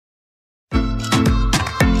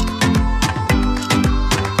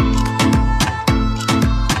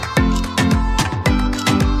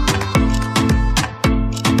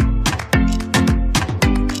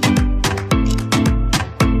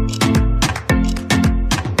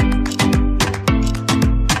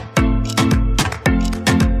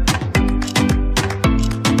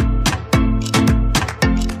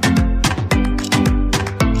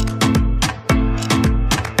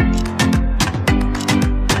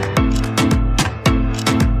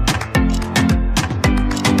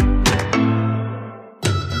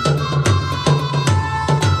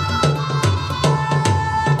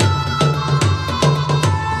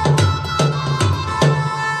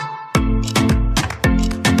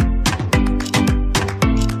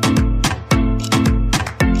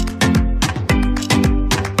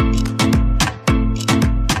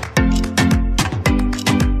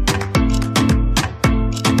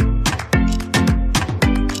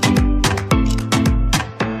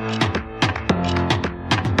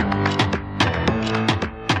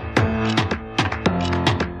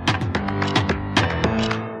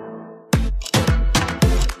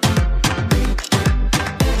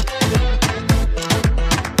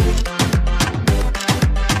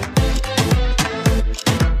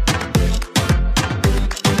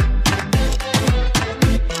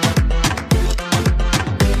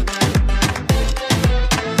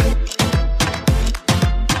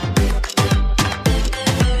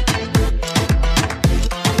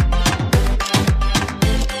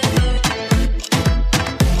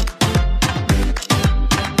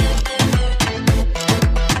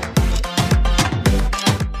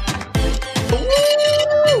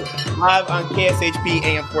live on KSHP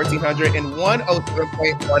AM 1400 and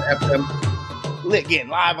 107.1 FM. Again,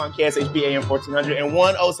 live on KSHP AM 1400 and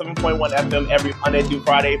 107.1 FM every Monday through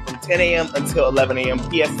Friday from 10 a.m. until 11 a.m.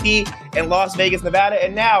 PST in Las Vegas, Nevada,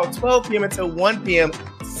 and now 12 p.m. until 1 p.m.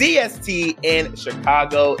 CST in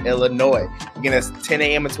Chicago, Illinois. Again, that's 10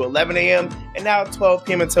 a.m. until 11 a.m. and now 12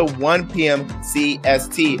 p.m. until 1 p.m.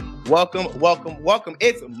 CST. Welcome, welcome, welcome.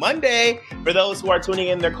 It's Monday. For those who are tuning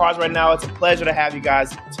in their cars right now, it's a pleasure to have you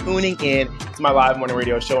guys tuning in to my live morning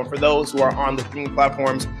radio show. And for those who are on the streaming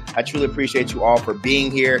platforms, I truly appreciate you all for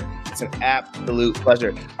being here. It's an absolute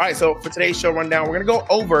pleasure. All right, so for today's show rundown, we're going to go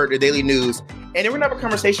over the daily news, and then we're going to have a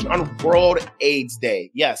conversation on World AIDS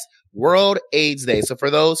Day. Yes, World AIDS Day. So for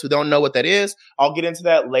those who don't know what that is, I'll get into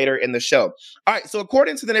that later in the show. All right, so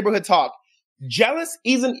according to the Neighborhood Talk, jealous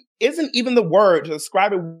isn't even the word to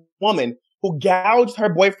describe a woman who gouged her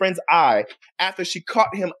boyfriend's eye after she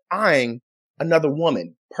caught him eyeing another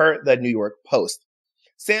woman, per the New York Post.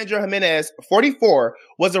 Sandra Jimenez, 44,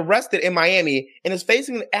 was arrested in Miami and is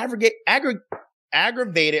facing an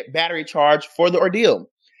aggravated battery charge for the ordeal.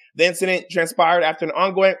 The incident transpired after an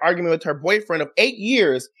ongoing argument with her boyfriend of 8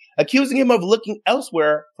 years, accusing him of looking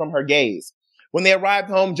elsewhere from her gaze. When they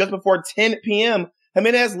arrived home just before 10 p.m.,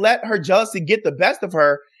 Jimenez let her jealousy get the best of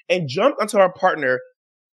her and jumped onto her partner,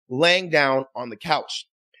 laying down on the couch.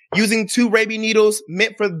 Using 2 rabies needles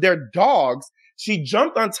meant for their dogs, she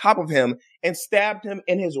jumped on top of him and stabbed him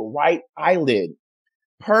in his right eyelid.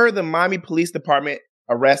 Per the Miami Police Department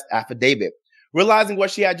arrest affidavit. Realizing what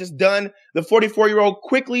she had just done, the 44-year-old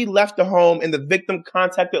quickly left the home and the victim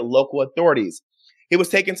contacted local authorities. He was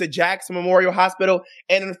taken to Jackson Memorial Hospital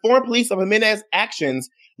and informed police of Jimenez's actions,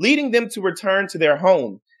 leading them to return to their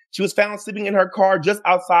home. She was found sleeping in her car just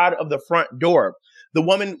outside of the front door. The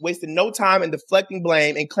woman wasted no time in deflecting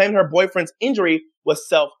blame and claimed her boyfriend's injury was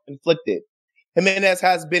self-inflicted. Jimenez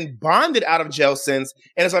has been bonded out of jail since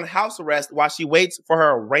and is on house arrest while she waits for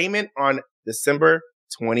her arraignment on December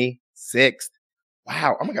 26th.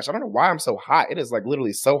 Wow. Oh my gosh. I don't know why I'm so hot. It is like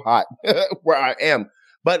literally so hot where I am.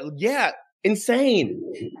 But yeah, insane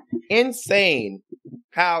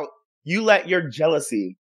how you let your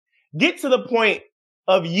jealousy get to the point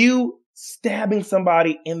of you stabbing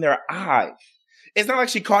somebody in their eye. It's not like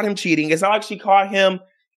she caught him cheating. It's not like she caught him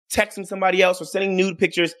texting somebody else or sending nude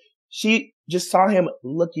pictures. She just saw him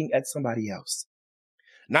looking at somebody else.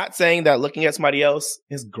 Not saying that looking at somebody else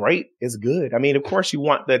is great, is good. I mean, of course you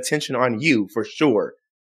want the attention on you for sure.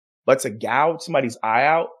 But to gouge somebody's eye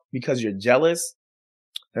out because you're jealous,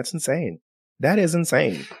 that's insane. That is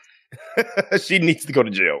insane. She needs to go to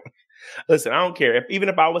jail. Listen, I don't care. Even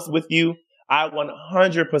if I was with you, I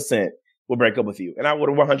 100% will break up with you. And I would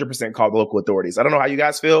 100% call the local authorities. I don't know how you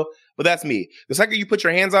guys feel, but that's me. The second you put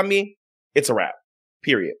your hands on me, it's a wrap.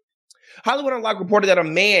 Period. Hollywood Unlocked reported that a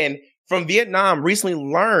man from Vietnam recently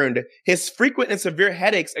learned his frequent and severe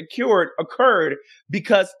headaches occurred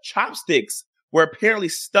because chopsticks were apparently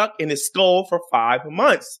stuck in his skull for 5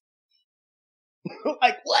 months.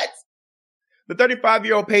 Like, what? The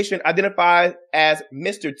 35-year-old patient, identified as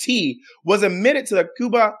Mr. T, was admitted to the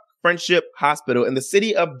Cuba Friendship Hospital in the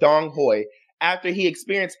city of Dong Hoi after he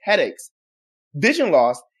experienced headaches, vision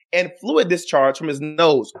loss, and fluid discharge from his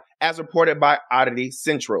nose, as reported by Oddity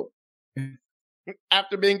Central.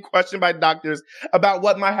 After being questioned by doctors about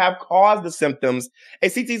what might have caused the symptoms, a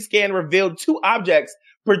CT scan revealed 2 objects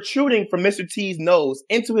protruding from Mr. T's nose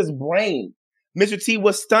into his brain. Mr. T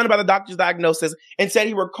was stunned by the doctor's diagnosis and said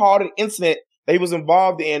he recalled an incident that he was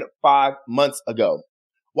involved in 5 months ago.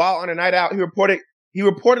 While on a night out, he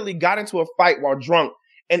reportedly got into a fight while drunk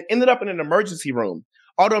and ended up in an emergency room.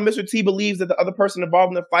 Although Mr. T believes that the other person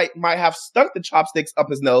involved in the fight might have stuck the chopsticks up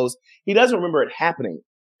his nose, he doesn't remember it happening.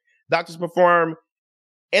 Doctors perform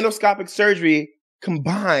endoscopic surgery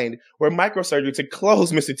combined with microsurgery to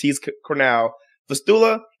close Mr. T's corneal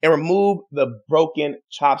fistula and remove the broken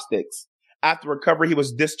chopsticks. After recovery, he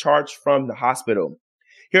was discharged from the hospital.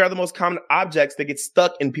 Here are the most common objects that get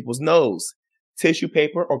stuck in people's nose: tissue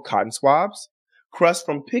paper or cotton swabs, crust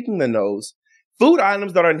from picking the nose, food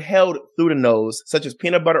items that are inhaled through the nose, such as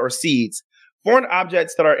peanut butter or seeds, foreign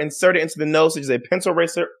objects that are inserted into the nose, such as a pencil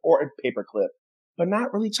eraser or a paper clip. But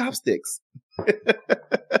not really chopsticks.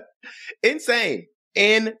 Insane.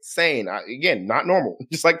 Again, not normal.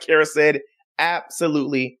 Just like Kara said,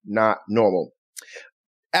 absolutely not normal.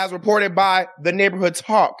 As reported by the Neighborhood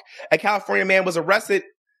Talk, a California man was arrested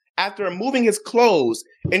after removing his clothes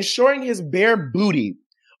and showing his bare booty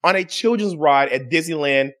on a children's ride at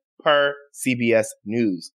Disneyland, per CBS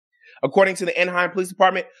News. According to the Anaheim Police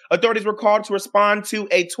Department, authorities were called to respond to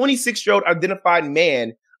a 26-year-old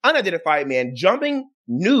unidentified man jumping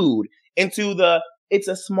nude into the It's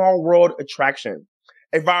a small world attraction.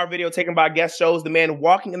 A viral video taken by a guest shows the man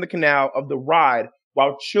walking in the canal of the ride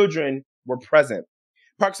while children were present.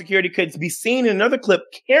 Park security could be seen in another clip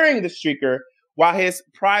carrying the streaker while his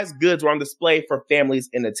prized goods were on display for families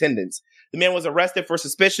in attendance. The man was arrested for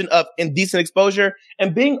suspicion of indecent exposure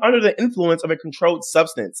and being under the influence of a controlled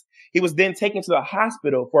substance. He was then taken to the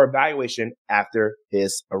hospital for evaluation after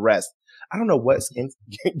his arrest. I don't know what's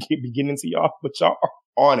beginning to y'all, but y'all are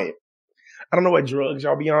on it. I don't know what drugs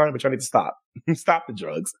y'all be on, but y'all need to stop. Stop the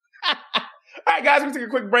drugs. All right, guys, we're going to take a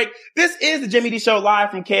quick break. This is the Jaime Dee Show live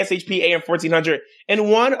from KSHP AM 1400 and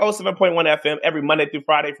 107.1 FM every Monday through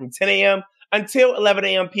Friday from 10 a.m. until 11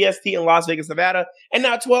 a.m. PST in Las Vegas, Nevada, and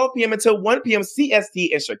now 12 p.m. until 1 p.m. CST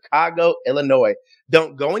in Chicago, Illinois.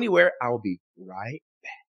 Don't go anywhere. I will be right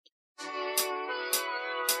back.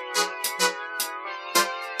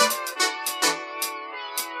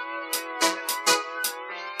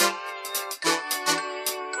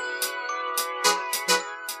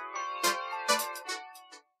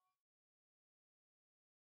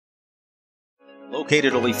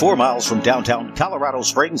 Located only 4 miles from downtown Colorado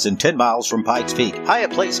Springs and 10 miles from Pikes Peak,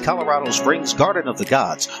 Hyatt Place Colorado Springs Garden of the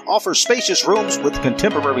Gods offers spacious rooms with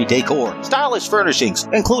contemporary decor, stylish furnishings,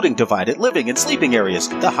 including divided living and sleeping areas,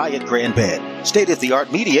 the Hyatt Grand Bed,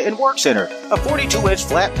 state-of-the-art media and work center, a 42-inch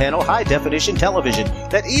flat-panel high-definition television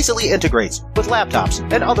that easily integrates with laptops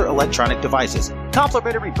and other electronic devices.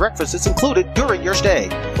 Complimentary breakfast is included during your stay.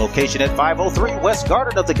 Location at 503 West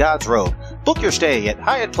Garden of the Gods Road. Book your stay at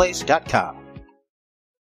HyattPlace.com.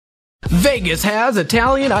 Vegas has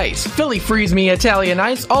Italian Ice. Philly Freeze Me Italian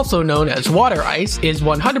Ice, also known as water ice, is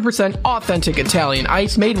 100% authentic Italian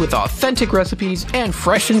ice made with authentic recipes and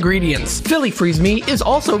fresh ingredients. Philly Freeze Me is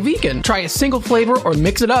also vegan. Try a single flavor or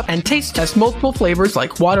mix it up and taste test multiple flavors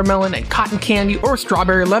like watermelon and cotton candy or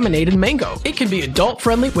strawberry lemonade and mango. It can be adult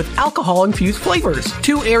friendly with alcohol infused flavors.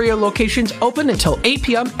 2 area locations open until 8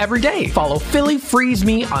 p.m. every day. Follow Philly Freeze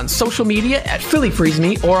Me on social media at Philly Freeze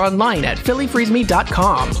Me or online at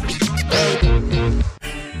phillyfreezeme.com.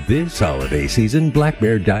 This holiday season, Black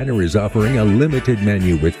Bear Diner is offering a limited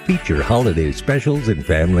menu with feature holiday specials and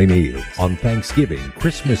family meals. On Thanksgiving,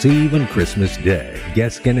 Christmas Eve, and Christmas Day,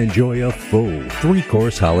 guests can enjoy a full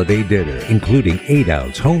 3-course holiday dinner, including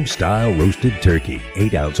 8-ounce home-style roasted turkey,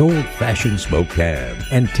 8-ounce old-fashioned smoked ham,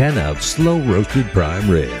 and 10-ounce slow-roasted prime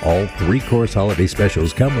rib. All 3-course holiday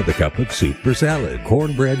specials come with a cup of soup or salad,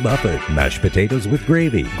 cornbread muffin, mashed potatoes with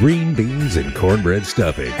gravy, green beans and cornbread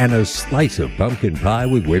stuffing, and a slice of pumpkin pie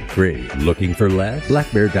with whipped cream. Looking for less?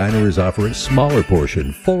 Black Bear Diner is offering smaller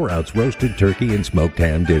portion 4-ounce roasted turkey and smoked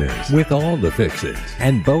ham dinners with all the fixings.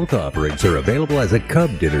 And both offerings are available as a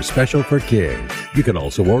Cub dinner special for kids. You can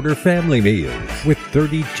also order family meals with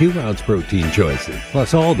 32-ounce protein choices,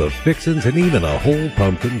 plus all the fixings and even a whole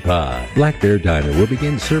pumpkin pie. Black Bear Diner will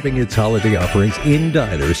begin serving its holiday offerings in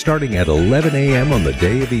diners starting at 11 a.m. on the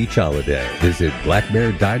day of each holiday. Visit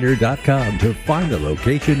blackbeardiner.com to find the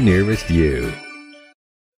location nearest you.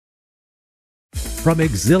 From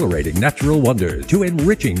exhilarating natural wonders to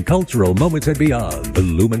enriching cultural moments and beyond,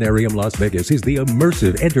 Illuminarium Las Vegas is the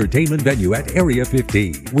immersive entertainment venue at Area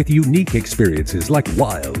 15 with unique experiences like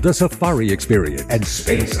Wild, a safari experience, and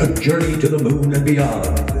Space, a journey to the moon and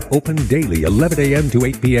beyond. Open daily 11 a.m. to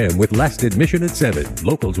 8 p.m. with last admission at 7.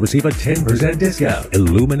 Locals receive a 10% discount.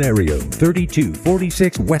 Illuminarium,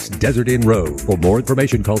 3246 West Desert Inn Road. For more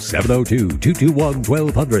information, call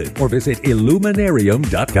 702-221-1200 or visit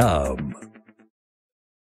illuminarium.com.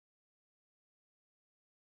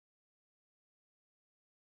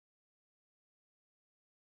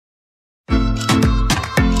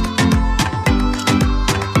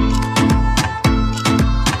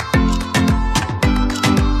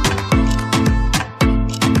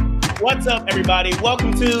 What's up, everybody?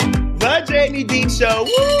 Welcome to the Jaime Dee Show. Woo!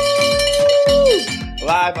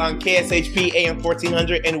 Live on KSHP AM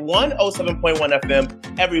 1400 and 107.1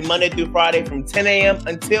 FM every Monday through Friday from 10 a.m.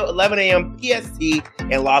 until 11 a.m. PST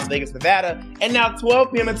in Las Vegas, Nevada, and now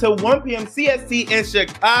 12 p.m. until 1 p.m. CST in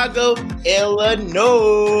Chicago,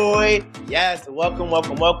 Illinois. Yes, welcome.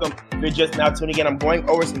 If you're just now tuning in, I'm going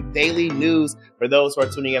over some daily news for those who are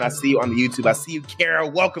tuning in. I see you on the YouTube. I see you, Kara.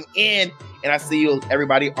 Welcome in. And I see you,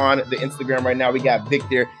 everybody, on the Instagram right now. We got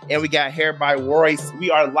Victor and we got Hair by Royce. We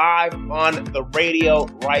are live on the radio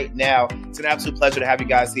right now. It's an absolute pleasure to have you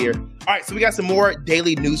guys here. All right, so we got some more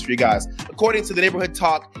daily news for you guys. According to the Neighborhood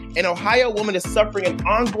Talk, an Ohio woman is suffering an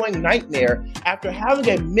ongoing nightmare after having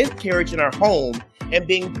a miscarriage in her home and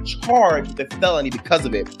being charged with a felony because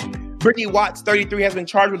of it. Brittany Watts, 33, has been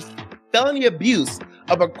charged with felony abuse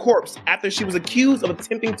of a corpse after she was accused of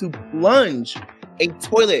attempting to plunge a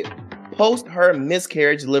toilet post her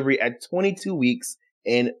miscarriage delivery at 22 weeks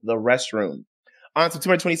in the restroom. On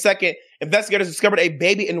September 22nd, investigators discovered a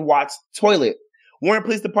baby in Watts' toilet. Warren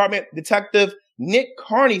Police Department Detective Nick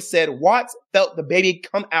Carney said Watts felt the baby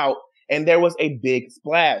come out and there was a big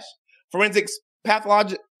splash. Forensic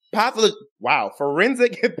pathologist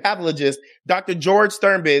Dr. George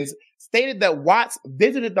Sternbins stated that Watts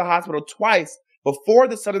visited the hospital twice before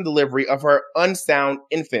the sudden delivery of her unsound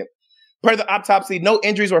infant. Per the autopsy, no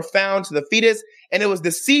injuries were found to the fetus, and it was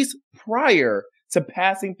deceased prior to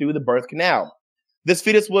passing through the birth canal. This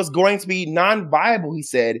fetus was going to be non-viable, he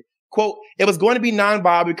said. Quote, it was going to be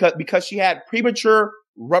non-viable because she had premature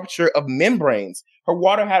rupture of membranes. Her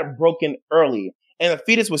water had broken early, and the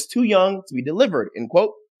fetus was too young to be delivered, end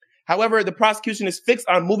quote. However, the prosecution is fixed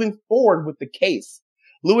on moving forward with the case.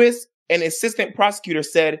 Lewis, an assistant prosecutor,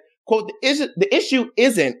 said, quote, the issue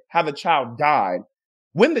isn't how the child died,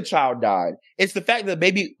 when the child died. It's the fact that the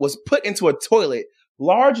baby was put into a toilet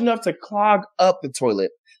large enough to clog up the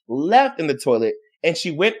toilet, left in the toilet, and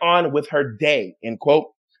she went on with her day, end quote.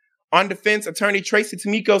 On defense attorney Tracy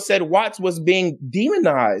Tomiko said Watts was being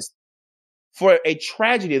demonized for a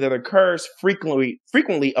tragedy that occurs frequently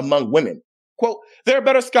among women. Quote, there are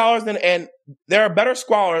better scholars than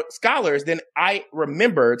I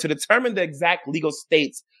remember to determine the exact legal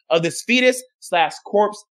states of this fetus /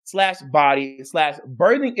 corpse / body /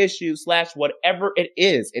 birthing issue / whatever it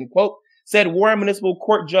is, end quote, said Warren Municipal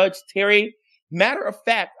Court Judge Terry. Matter of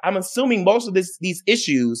fact, I'm assuming most of these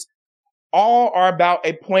issues all are about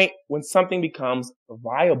a point when something becomes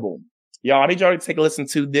viable. Y'all, I need y'all to take a listen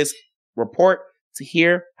to this report to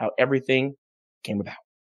hear how everything came about.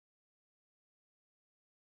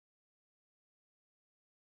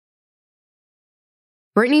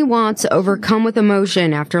 Brittany Watts overcome with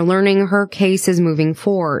emotion after learning her case is moving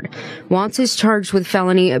forward. Watts is charged with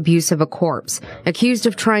felony abuse of a corpse, accused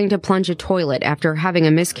of trying to plunge a toilet after having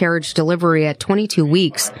a miscarriage delivery at 22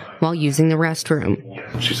 weeks while using the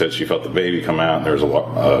restroom. She said she felt the baby come out and there was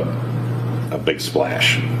a big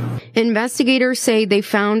splash. Investigators say they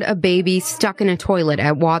found a baby stuck in a toilet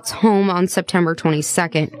at Watts' home on September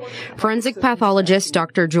 22nd. Forensic pathologist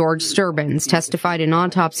Dr. George Sternbins testified an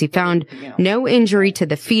autopsy found no injury to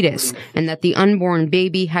the fetus and that the unborn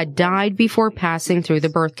baby had died before passing through the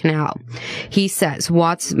birth canal. He says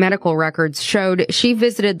Watts' medical records showed she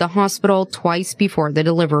visited the hospital twice before the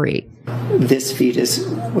delivery. This fetus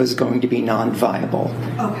was going to be non-viable.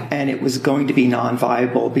 Okay. And it was going to be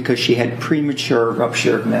non-viable because she had premature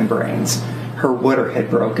rupture of membranes. Her water had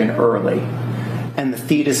broken early, and the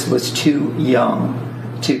fetus was too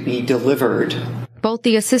young to be delivered. Both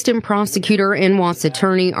the assistant prosecutor and Watts'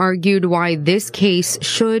 attorney argued why this case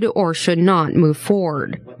should or should not move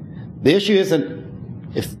forward. The issue isn't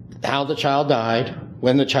how the child died,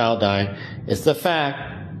 when the child died. It's the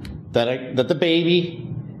fact that the baby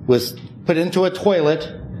was put into a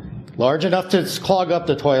toilet large enough to clog up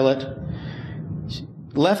the toilet,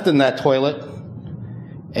 left in that toilet,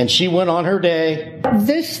 and she went on her day.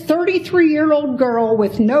 This 33-year-old girl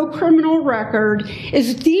with no criminal record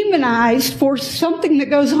is demonized for something that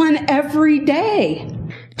goes on every day.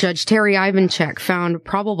 Judge Terry Ivanchek found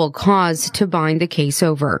probable cause to bind the case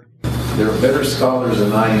over. There are better scholars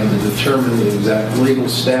than I am to determine the exact legal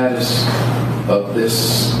status of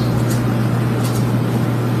this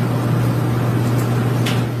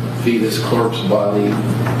fetus, corpse, body,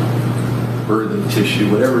 birthing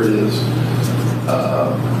tissue, whatever it is.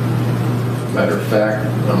 Matter of fact,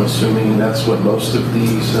 I'm assuming that's what most of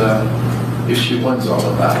these issue one's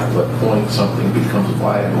all about, what point something becomes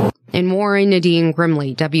viable. In Warren, Nadine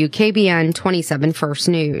Grimley, WKBN 27 First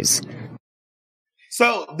News.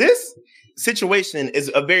 So this situation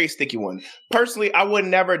is a very sticky one. Personally, I would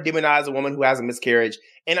never demonize a woman who has a miscarriage,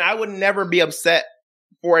 and I would never be upset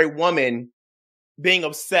for a woman being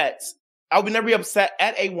upset. I would never be upset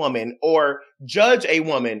at a woman or judge a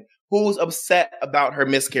woman who's upset about her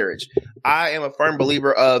miscarriage. I am a firm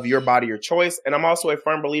believer of your body, your choice. And I'm also a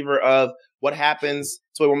firm believer of what happens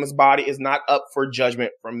to a woman's body is not up for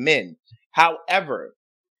judgment from men. However,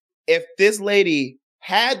 if this lady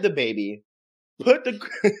had the baby, put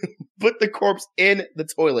the corpse in the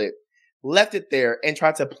toilet, left it there and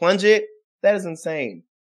tried to plunge it, that is insane.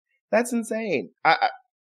 That's insane.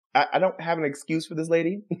 I don't have an excuse for this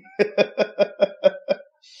lady.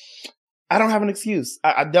 I don't have an excuse.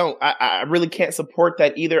 I don't. I really can't support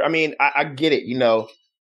that either. I mean, I get it. You know,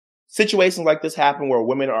 situations like this happen where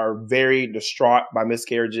women are very distraught by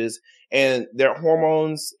miscarriages and their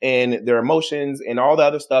hormones and their emotions and all the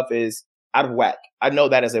other stuff is out of whack. I know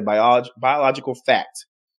that as a biological fact.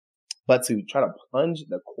 But to try to plunge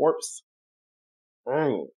the corpse,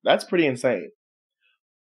 that's pretty insane.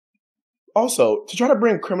 Also, to try to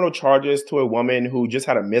bring criminal charges to a woman who just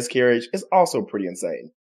had a miscarriage is also pretty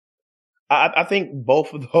insane. I think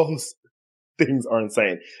both of those things are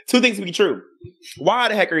insane. Two things can be true. Why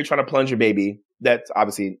the heck are you trying to plunge your baby? That's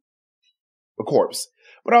obviously a corpse.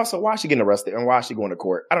 But also, why is she getting arrested and why is she going to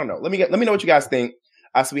court? I don't know. Let me know what you guys think.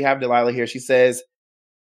 So we have Delilah here. She says,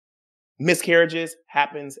 miscarriages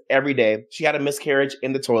happens every day. She had a miscarriage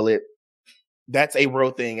in the toilet. That's a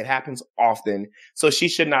real thing. It happens often. So she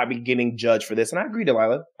should not be getting judged for this. And I agree,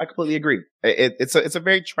 Delilah. I completely agree. It's a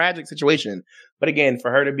very tragic situation. But again,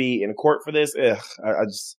 for her to be in court for this, and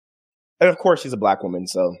of course she's a black woman.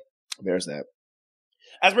 So there's that.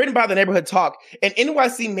 As written by the Neighborhood Talk, an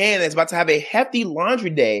NYC man is about to have a hefty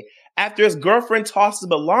laundry day after his girlfriend tosses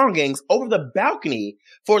belongings over the balcony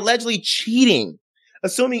for allegedly cheating,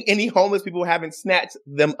 assuming any homeless people haven't snatched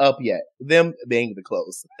them up yet, them being the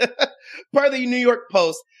clothes. Per the New York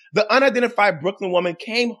Post, the unidentified Brooklyn woman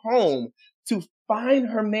came home to find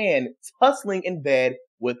her man tussling in bed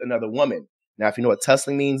with another woman. Now, if you know what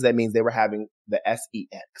tussling means, that means they were having the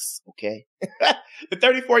sex, okay? The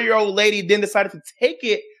 34-year-old lady then decided to take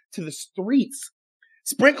it to the streets,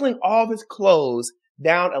 sprinkling all of his clothes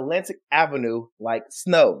down Atlantic Avenue like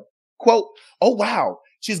snow. Quote, "Oh, wow,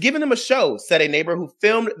 she's giving him a show," said a neighbor who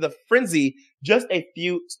filmed the frenzy just a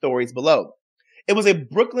few stories below. It was a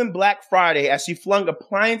Brooklyn Black Friday as she flung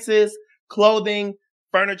appliances, clothing,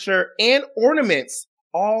 furniture, and ornaments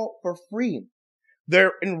all for free.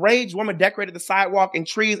 The enraged woman decorated the sidewalk and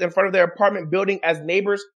trees in front of their apartment building as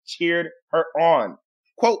neighbors cheered her on.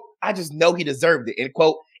 Quote, "I just know he deserved it," end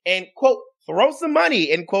quote. And quote, "throw some money,"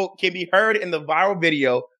 end quote, can be heard in the viral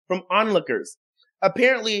video from onlookers.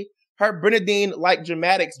 Apparently, her Bernadine-like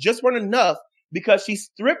dramatics just weren't enough because she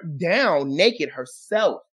stripped down naked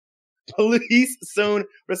herself. Police soon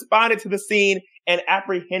responded to the scene and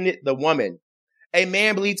apprehended the woman. A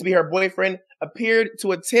man believed to be her boyfriend appeared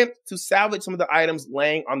to attempt to salvage some of the items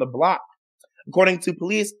laying on the block. According to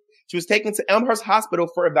police, she was taken to Elmhurst Hospital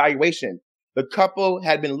for evaluation. The couple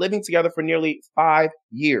had been living together for nearly 5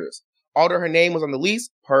 years. Although her name was on the lease,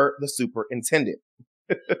 per the superintendent.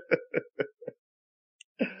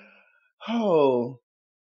 Oh.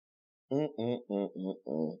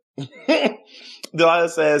 Delilah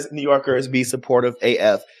says New Yorkers be supportive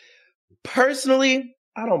AF. Personally,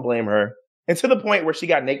 I don't blame her. And to the point where she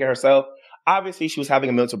got naked herself, obviously she was having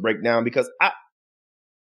a mental breakdown because I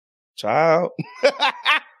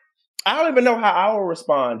don't even know how I will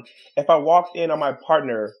respond if I walked in on my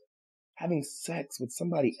partner having sex with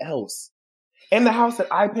somebody else in the house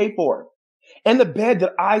that I pay for, in the bed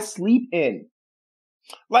that I sleep in.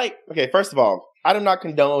 Like, okay, first of all, I do not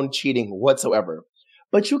condone cheating whatsoever,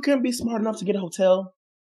 but you couldn't be smart enough to get a hotel.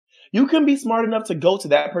 You couldn't be smart enough to go to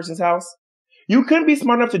that person's house. You couldn't be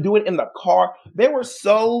smart enough to do it in the car. There were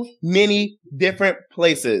so many different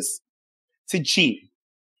places to cheat.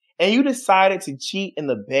 And you decided to cheat in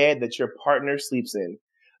the bed that your partner sleeps in.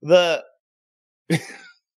 That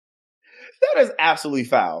is absolutely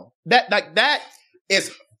foul. That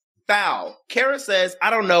is foul. Kara says, I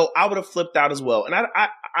don't know, I would have flipped out as well. And I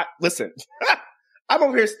listen, I'm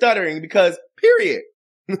over here stuttering because period.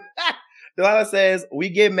 Delilah says, we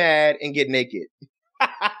get mad and get naked.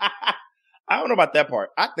 I don't know about that part.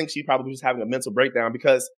 I think she probably was having a mental breakdown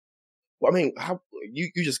because, well, I mean, how you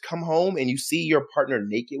just come home and you see your partner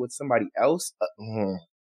naked with somebody else?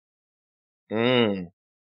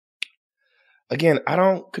 Again, I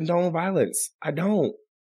don't condone violence. I don't.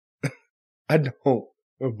 I don't.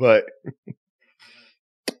 But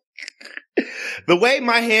the way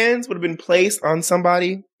my hands would have been placed on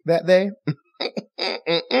somebody that day.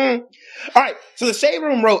 All right, so the Shade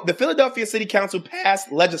Room wrote, the Philadelphia City Council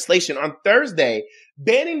passed legislation on Thursday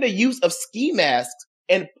banning the use of ski masks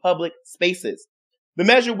in public spaces. The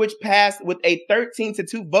measure, which passed with a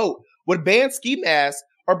 13-2 vote, would ban ski masks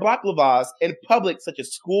or balaclavas in public such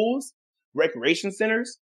as schools, recreation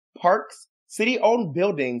centers, parks, city-owned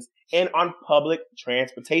buildings, and on public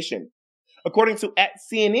transportation. According to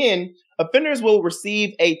 @CNN, offenders will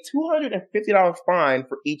receive a $250 fine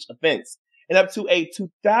for each offense, and up to a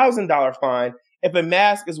 $2,000 fine if a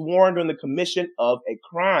mask is worn during the commission of a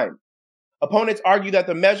crime. Opponents argue that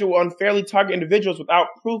the measure will unfairly target individuals without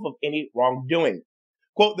proof of any wrongdoing.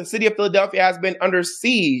 Quote, the city of Philadelphia has been under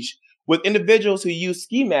siege with individuals who use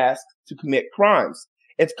ski masks to commit crimes.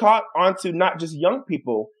 It's caught onto not just young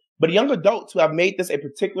people, but young adults who have made this a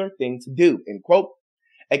particular thing to do, end quote.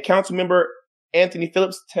 A council member, Anthony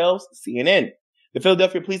Phillips, tells CNN. The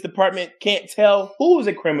Philadelphia Police Department can't tell who is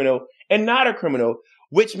a criminal and not a criminal,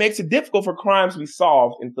 which makes it difficult for crimes to be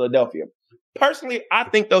solved in Philadelphia. Personally, I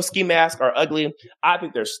think those ski masks are ugly. I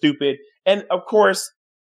think they're stupid. And of course,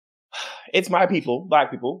 it's my people,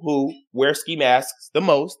 black people, who wear ski masks the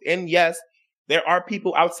most. And yes, there are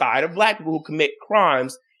people outside of black people who commit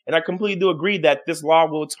crimes. And I completely do agree that this law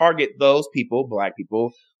will target those people, black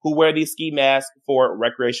people, who wear these ski masks for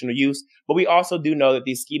recreational use. But we also do know that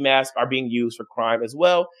these ski masks are being used for crime as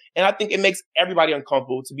well. And I think it makes everybody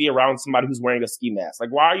uncomfortable to be around somebody who's wearing a ski mask. Like,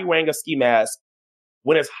 why are you wearing a ski mask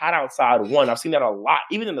when it's hot outside? One, I've seen that a lot,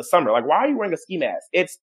 even in the summer. Like, why are you wearing a ski mask?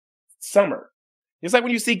 It's summer. It's like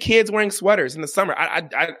when you see kids wearing sweaters in the summer.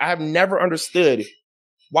 I have never understood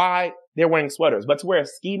why they're wearing sweaters. But to wear a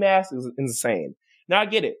ski mask is insane. Now, I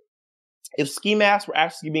get it. If ski masks were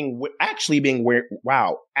actually being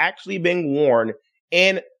worn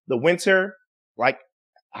in the winter, like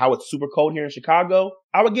how it's super cold here in Chicago,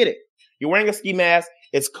 I would get it. You're wearing a ski mask.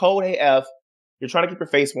 It's cold AF. You're trying to keep your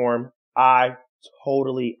face warm. I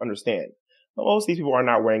totally understand. But most of these people are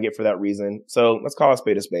not wearing it for that reason. So let's call a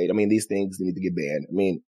spade a spade. I mean, these things need to get banned. I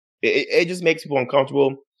mean, it just makes people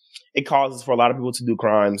uncomfortable. It causes for a lot of people to do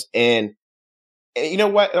crimes. And you know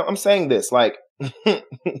what? I'm saying this, like,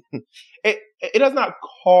 it does not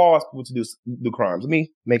cause people to do crimes. Let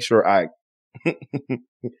me make sure I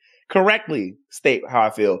correctly state how I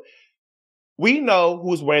feel. We know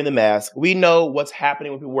who's wearing the mask. We know what's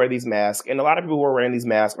happening when people wear these masks. And a lot of people who are wearing these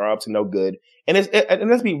masks are up to no good. And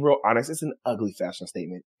let's be real honest, it's an ugly fashion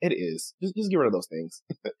statement. It is. Just get rid of those things.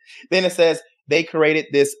 Then it says they created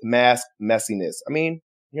this mask messiness. I mean,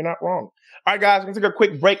 you're not wrong. All right, guys, we're going to take a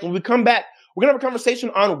quick break. When we come back, we're going to have a conversation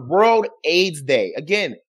on World AIDS Day.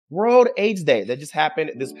 Again, World AIDS Day that just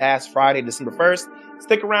happened this past Friday, December 1st.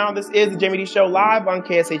 Stick around. This is the Jaime Dee Show live on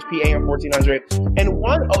KSHP AM 1400 and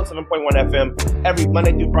 107.1 FM every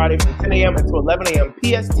Monday through Friday from 10 a.m. until 11 a.m.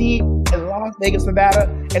 PST in Las Vegas, Nevada,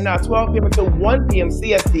 and now 12 p.m. until 1 p.m.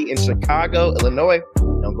 CST in Chicago, Illinois.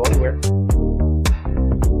 Don't go anywhere.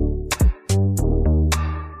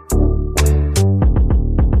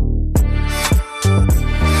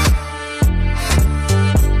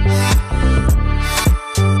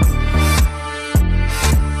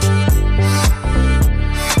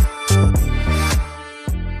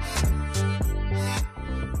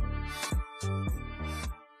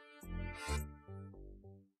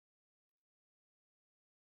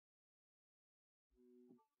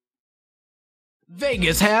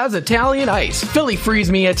 Vegas has Italian Ice. Philly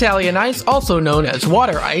Freeze Me Italian Ice, also known as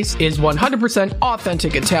water ice, is 100%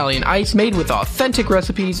 authentic Italian ice made with authentic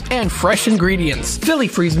recipes and fresh ingredients. Philly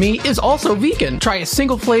Freeze Me is also vegan. Try a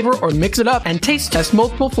single flavor or mix it up and taste test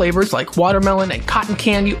multiple flavors like watermelon and cotton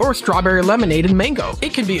candy or strawberry lemonade and mango.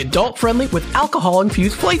 It can be adult friendly with alcohol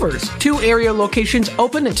infused flavors. 2 area locations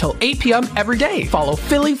open until 8 p.m. every day. Follow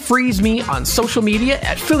Philly Freeze Me on social media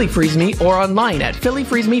at Philly Freeze Me or online at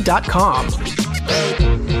phillyfreezeme.com.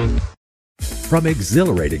 From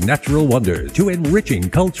exhilarating natural wonders to enriching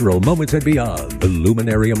cultural moments and beyond,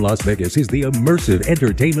 Illuminarium Las Vegas is the immersive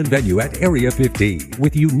entertainment venue at Area 15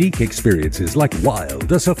 with unique experiences like Wild,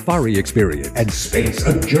 a safari experience, and Space,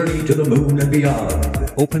 a journey to the moon and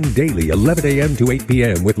beyond. Open daily 11 a.m. to 8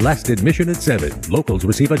 p.m. with last admission at 7. Locals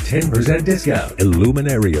receive a 10% discount.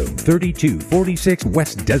 Illuminarium, 3246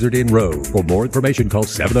 West Desert Inn Road. For more information, call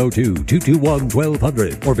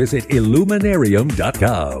 702-221-1200 or visit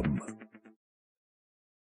illuminarium.com.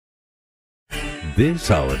 This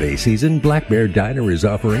holiday season, Black Bear Diner is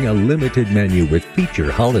offering a limited menu with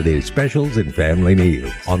feature holiday specials and family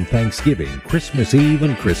meals. On Thanksgiving, Christmas Eve,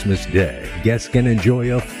 and Christmas Day, guests can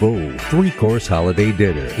enjoy a full 3-course holiday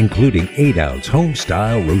dinner, including 8-ounce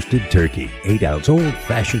home-style roasted turkey, 8-ounce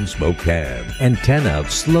old-fashioned smoked ham, and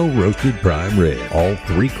 10-ounce slow-roasted prime rib. All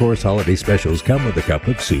 3-course holiday specials come with a cup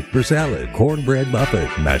of soup or salad, cornbread muffin,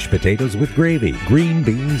 mashed potatoes with gravy, green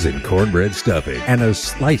beans and cornbread stuffing, and a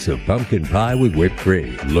slice of pumpkin pie with whipped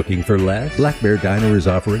cream. Looking for less? Black Bear Diner is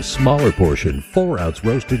offering smaller portion 4-ounce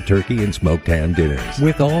roasted turkey and smoked ham dinners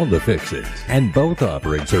with all the fixings. And both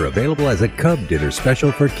offerings are available as a Cub dinner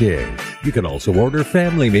special for kids. You can also order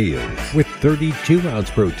family meals with 32-ounce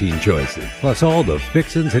protein choices, plus all the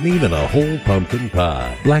fixings and even a whole pumpkin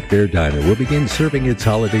pie. Black Bear Diner will begin serving its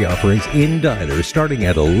holiday offerings in diners starting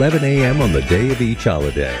at 11 a.m. on the day of each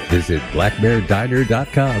holiday. Visit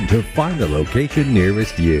blackbeardiner.com to find the location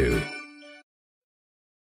nearest you.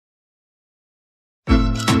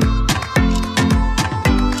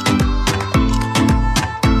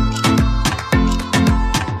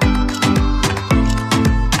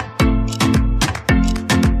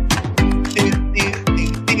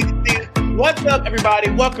 What's up, everybody?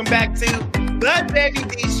 Welcome back to the Jaime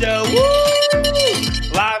Dee Show. Woo!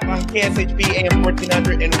 Live on KSHP AM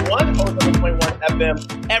 1400 and 107.1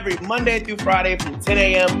 FM every Monday through Friday from 10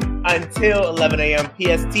 a.m. until 11 a.m.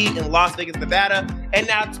 PST in Las Vegas, Nevada, and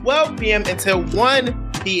now 12 p.m. until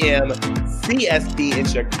 1 p.m. CST in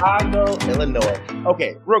Chicago, Illinois.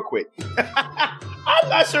 Okay, real quick. I'm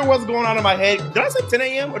not sure what's going on in my head. Did I say 10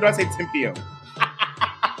 a.m. or did I say 10 p.m.?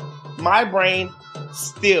 My brain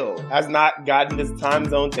still has not gotten this time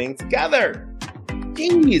zone thing together.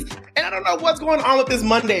 Jeez. And I don't know what's going on with this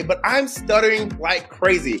Monday, but I'm stuttering like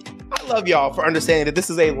crazy. I love y'all for understanding that this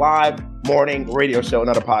is a live morning radio show,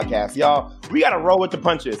 not a podcast. Y'all, we got to roll with the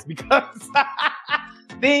punches because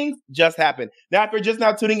things just happen. Now, if you're just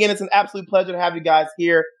now tuning in, it's an absolute pleasure to have you guys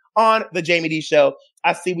here on the Jaime Dee Show.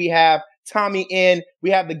 I see we have Tommy in, we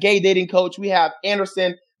have the gay dating coach, we have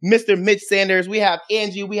Anderson, Mr. Mitch Sanders, we have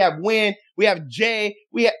Angie, we have Wynn, we have Jay,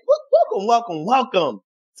 we have welcome.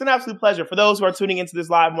 It's an absolute pleasure. For those who are tuning into this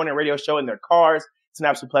live morning radio show in their cars, it's an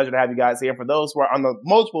absolute pleasure to have you guys here. For those who are on the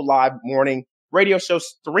multiple live morning radio show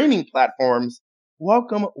streaming platforms,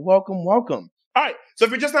 welcome. All right, so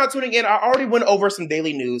if you're just now tuning in, I already went over some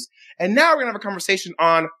daily news, and now we're going to have a conversation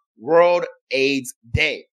on World AIDS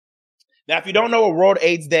Day. Now, if you don't know what World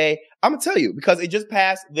AIDS Day, I'm going to tell you because it just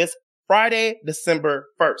passed this Friday, December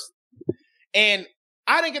 1st. And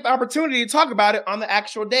I didn't get the opportunity to talk about it on the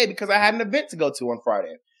actual day because I had an event to go to on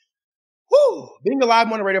Friday. Whew, being a live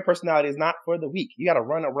morning radio personality is not for the weak. You got to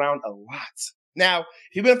run around a lot. Now,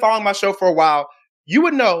 if you've been following my show for a while, you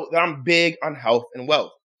would know that I'm big on health and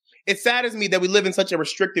wealth. It saddens me that we live in such a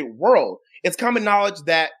restricted world. It's common knowledge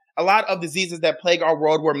that a lot of diseases that plague our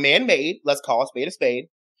world were man-made. Let's call a spade a spade.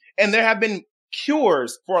 And there have been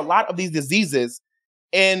cures for a lot of these diseases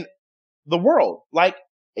in the world, like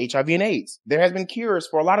HIV and AIDS. There has been cures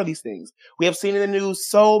for a lot of these things. We have seen in the news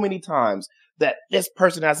so many times that this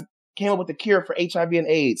person has came up with a cure for HIV and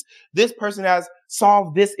AIDS. This person has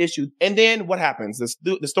solved this issue. And then what happens?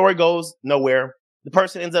 The story goes nowhere. The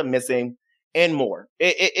person ends up missing and more.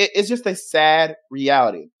 It's just a sad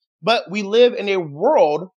reality. But we live in a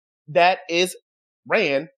world that is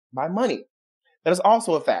ran by money. That is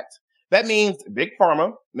also a fact. That means Big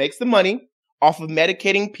Pharma makes the money off of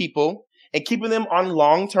medicating people and keeping them on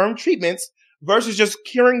long-term treatments versus just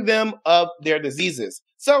curing them of their diseases.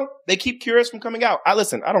 So they keep cures from coming out. I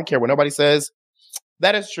don't care what nobody says.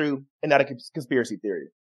 That is true and not a conspiracy theory.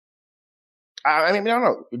 I don't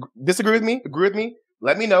know. Disagree with me? Agree with me?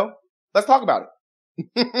 Let me know. Let's talk about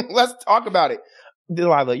it. Let's talk about it.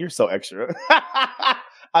 Delilah, you're so extra.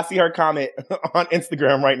 I see her comment on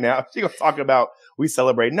Instagram right now. She's going to talk about we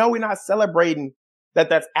celebrate. No, we're not celebrating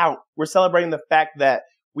that's out. We're celebrating the fact that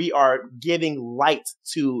we are giving light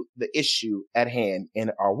to the issue at hand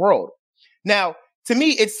in our world. Now, to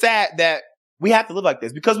me, it's sad that we have to live like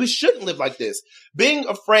this because we shouldn't live like this. Being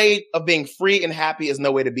afraid of being free and happy is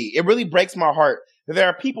no way to be. It really breaks my heart that there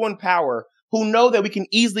are people in power who know that we can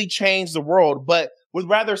easily change the world, but would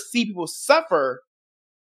rather see people suffer.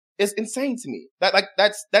 Is insane to me.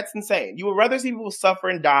 That's insane. You would rather see people suffer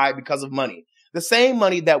and die because of money. The same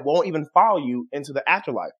money that won't even follow you into the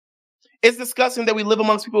afterlife. It's disgusting that we live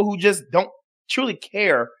amongst people who just don't truly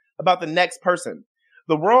care about the next person.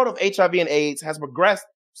 The world of HIV and AIDS has progressed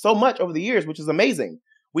so much over the years, which is amazing.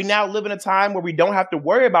 We now live in a time where we don't have to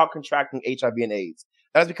worry about contracting HIV and AIDS.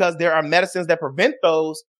 That's because there are medicines that prevent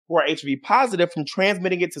those who are HIV positive from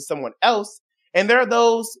transmitting it to someone else. And there are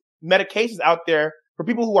those medications out there for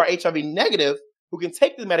people who are HIV negative who can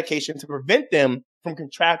take the medication to prevent them from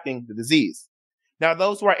contracting the disease. Now,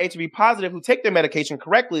 those who are HIV positive who take their medication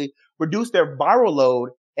correctly reduce their viral load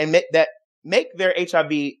and make their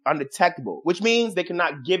HIV undetectable, which means they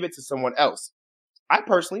cannot give it to someone else. I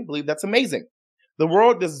personally believe that's amazing. The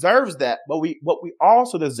world deserves that, but what we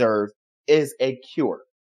also deserve is a cure.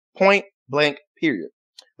 Point blank, period.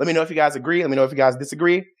 Let me know if you guys agree. Let me know if you guys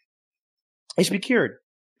disagree. It should be cured.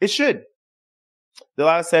 It should.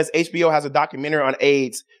 Delilah says HBO has a documentary on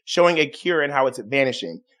AIDS showing a cure and how it's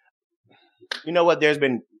vanishing. You know what? There's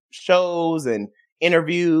been shows and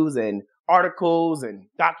interviews and articles and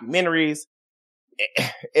documentaries.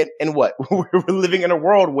 And what? We're living in a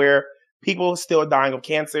world where people are still dying of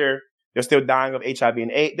cancer. They're still dying of HIV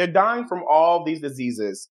and AIDS. They're dying from all these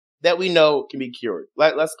diseases that we know can be cured.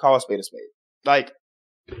 Let's call a spade a spade. Like,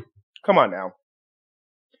 come on now.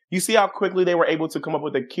 You see how quickly they were able to come up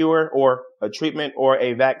with a cure or a treatment or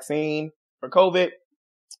a vaccine for COVID?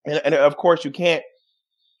 And of course, you can't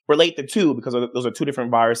relate the two because those are two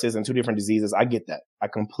different viruses and two different diseases. I get that. I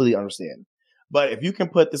completely understand. But if you can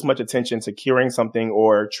put this much attention to curing something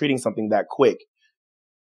or treating something that quick,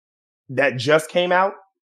 that just came out,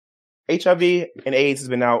 HIV and AIDS has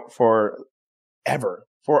been out for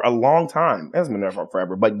a long time. It hasn't been there for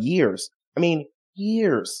forever, but years. I mean,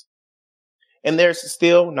 years. And there's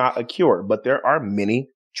still not a cure, but there are many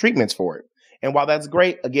treatments for it. And while that's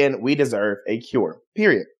great, again, we deserve a cure,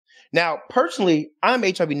 period. Now, personally, I'm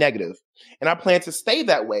HIV negative, and I plan to stay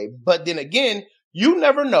that way. But then again, you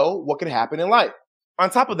never know what could happen in life. On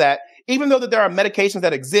top of that, even though that there are medications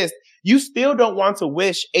that exist, you still don't want to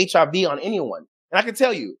wish HIV on anyone. And I can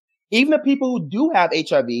tell you, even the people who do have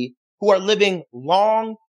HIV, who are living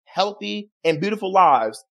long, healthy, and beautiful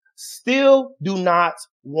lives, still do not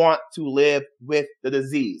want to live with the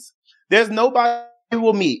disease. There's nobody you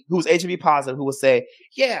will meet who's HIV positive who will say,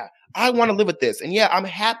 yeah, I want to live with this. And yeah, I'm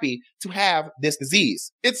happy to have this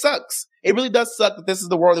disease. It sucks. It really does suck that this is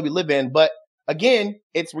the world that we live in. But again,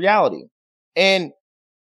 it's reality. And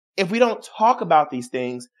if we don't talk about these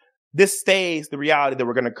things, this stays the reality that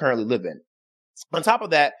we're going to currently live in. On top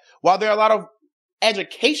of that, while there are a lot of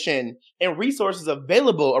education and resources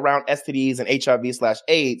available around STDs and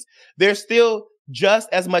HIV/AIDS, there's still just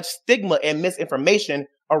as much stigma and misinformation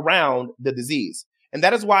around the disease. And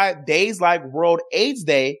that is why days like World AIDS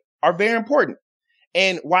Day are very important,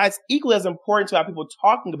 and why it's equally as important to have people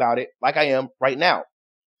talking about it like I am right now.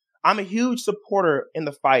 I'm a huge supporter in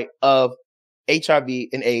the fight of HIV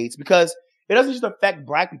and AIDS because it doesn't just affect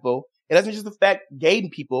Black people. It doesn't just affect gay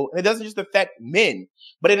people, and it doesn't just affect men,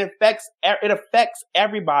 but it affects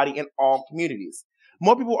everybody in all communities.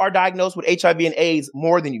 More people are diagnosed with HIV and AIDS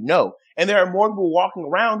more than you know, and there are more people walking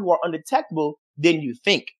around who are undetectable than you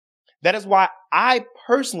think. That is why I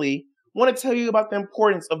personally want to tell you about the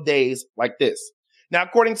importance of days like this. Now,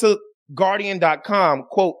 according to Guardian.com,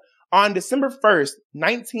 quote, on December 1st,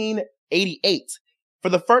 1988, for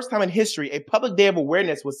the first time in history, a public day of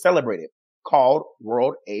awareness was celebrated, called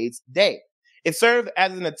World AIDS Day. It served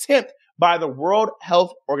as an attempt by the World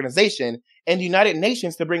Health Organization and the United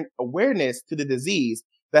Nations to bring awareness to the disease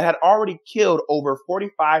that had already killed over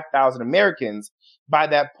 45,000 Americans by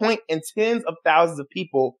that point and tens of thousands of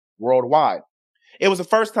people worldwide. It was the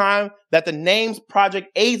first time that the name's Project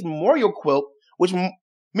AIDS Memorial Quilt, which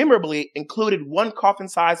memorably included one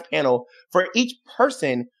coffin-sized panel for each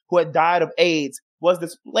person who had died of AIDS, was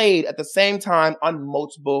displayed at the same time on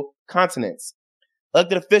multiple continents.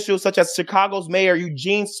 Elected officials such as Chicago's Mayor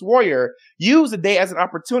Eugene Sawyer used the day as an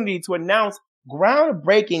opportunity to announce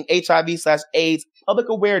groundbreaking HIV/AIDS public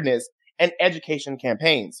awareness and education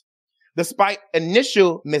campaigns. Despite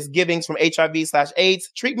initial misgivings from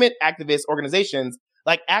HIV/AIDS treatment activist organizations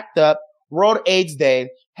like ACT UP, World AIDS Day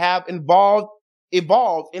have evolved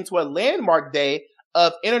into a landmark day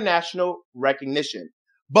of international recognition,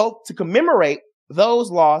 both to commemorate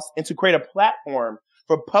those lost and to create a platform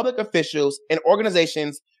for public officials and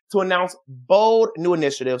organizations to announce bold new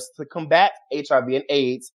initiatives to combat HIV and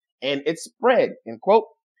AIDS and its spread, end quote.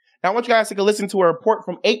 Now, I want you guys to take a listen to a report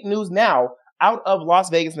from 8 News Now out of Las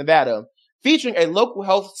Vegas, Nevada, featuring a local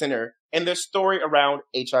health center and their story around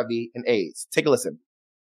HIV and AIDS. Take a listen.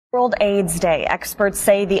 World AIDS Day. Experts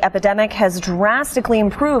say the epidemic has drastically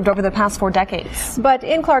improved over the past 4 decades. But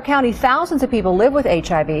in Clark County, thousands of people live with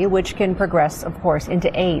HIV, which can progress, of course,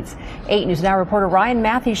 into AIDS. 8 News Now reporter Ryan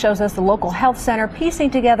Matthews shows us the local health center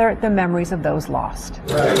piecing together the memories of those lost.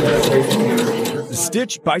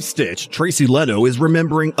 Stitch by stitch, Tracy Leno is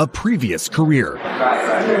remembering a previous career.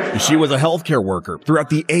 She was a healthcare worker throughout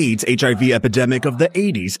the AIDS/HIV epidemic of the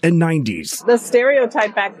 80s and 90s. The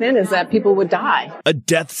stereotype back then is that people would die. A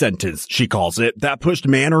death sentence, she calls it, that pushed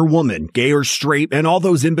man or woman, gay or straight, and all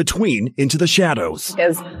those in between into the shadows.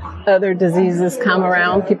 As other diseases come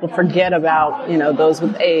around, people forget about, those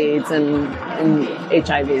with AIDS and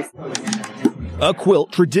HIV. A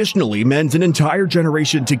quilt traditionally mends an entire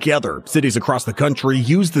generation together. Cities across the country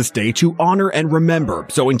use this day to honor and remember,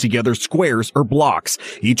 sewing together squares or blocks,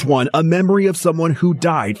 each one a memory of someone who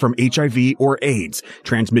died from HIV or AIDS,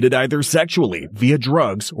 transmitted either sexually, via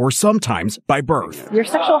drugs, or sometimes by birth. Your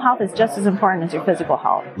sexual health is just as important as your physical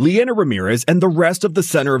health. Leanna Ramirez and the rest of the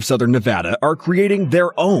Center of Southern Nevada are creating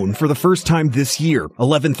their own for the first time this year.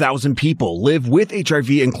 11,000 people live with HIV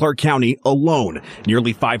in Clark County alone.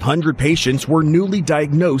 Nearly 500 patients were newly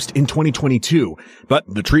diagnosed in 2022, but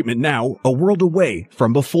the treatment now a world away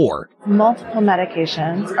from before. Multiple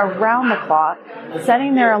medications around the clock,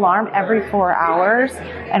 setting their alarm every 4 hours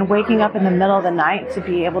and waking up in the middle of the night to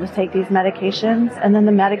be able to take these medications, and then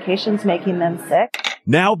the medications making them sick.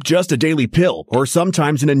 Now just a daily pill or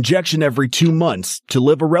sometimes an injection every 2 months to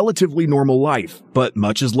live a relatively normal life. But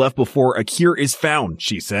much is left before a cure is found,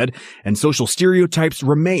 she said, and social stereotypes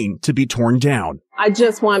remain to be torn down. I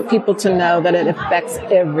just want people to know that it affects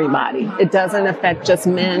everybody. It doesn't affect just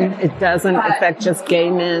men. It doesn't affect just gay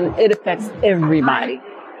men. It affects everybody.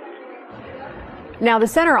 Now, the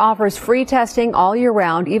center offers free testing all year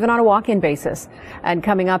round, even on a walk-in basis. And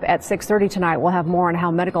coming up at 6:30 tonight, we'll have more on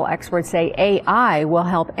how medical experts say AI will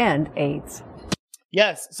help end AIDS.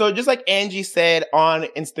 Yes. So just like Angie said on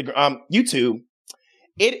Instagram, YouTube,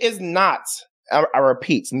 it is not, I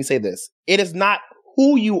repeat, let me say this. It is not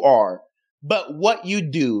who you are, but what you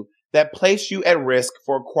do that place you at risk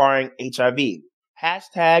for acquiring HIV.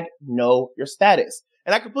 Hashtag know your status.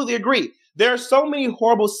 And I completely agree. There are so many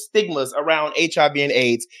horrible stigmas around HIV and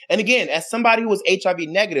AIDS. And again, as somebody who was HIV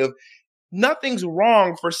negative, nothing's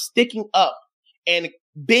wrong for sticking up and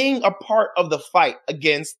being a part of the fight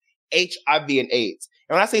against HIV and AIDS.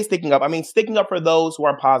 And when I say sticking up, I mean sticking up for those who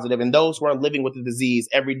are positive and those who are living with the disease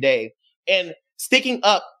every day, and sticking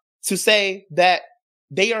up to say that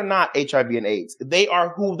they are not HIV and AIDS. They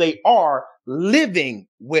are who they are living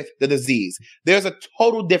with the disease. There's a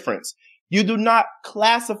total difference. You do not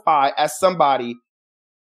classify as somebody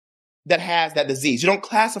that has that disease. You don't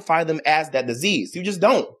classify them as that disease. You just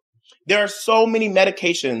don't. There are so many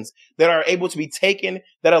medications that are able to be taken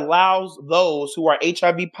that allows those who are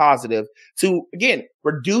HIV positive to, again,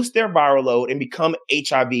 reduce their viral load and become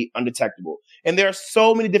HIV undetectable. And there are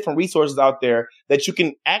so many different resources out there that you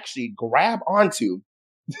can actually grab onto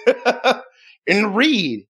and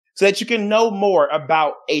read so that you can know more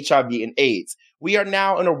about HIV and AIDS. We are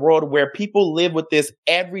now in a world where people live with this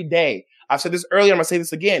every day. I've said this earlier, I'm going to say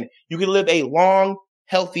this again. You can live a long,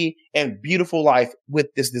 healthy, and beautiful life with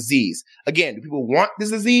this disease. Again, do people want this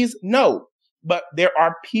disease? No. But there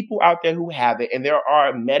are people out there who have it, and there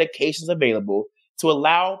are medications available to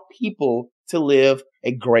allow people to live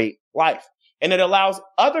a great life. And it allows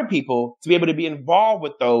other people to be able to be involved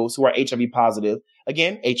with those who are HIV positive,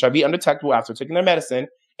 again, HIV undetectable after taking their medicine,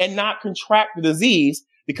 and not contract the disease,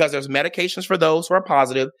 because there's medications for those who are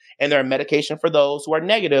positive and there are medication for those who are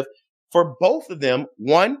negative, for both of them,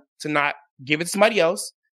 one, to not give it to somebody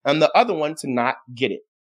else, and the other one to not get it.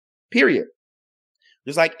 Period.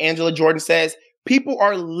 Just like Angela Jordan says, people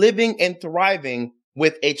are living and thriving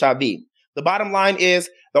with HIV. The bottom line is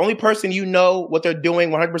the only person you know what they're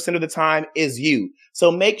doing 100% of the time is you.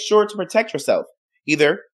 So make sure to protect yourself.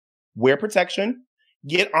 Either wear protection,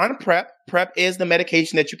 get on PrEP. PrEP is the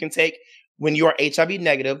medication that you can take when you are HIV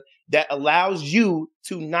negative that allows you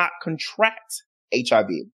to not contract HIV.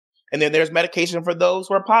 And then there's medication for those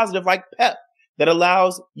who are positive, like PEP, that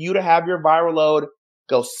allows you to have your viral load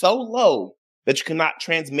go so low that you cannot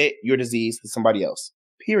transmit your disease to somebody else.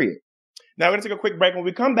 Period. Now we're going to take a quick break. When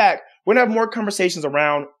we come back, we're going to have more conversations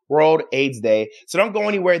around World AIDS Day. So don't go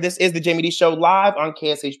anywhere. This is the Jaime Dee Show live on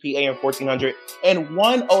KSHP AM 1400 and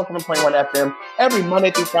 107.1 FM every Monday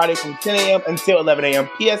through Friday from 10 a.m. until 11 a.m.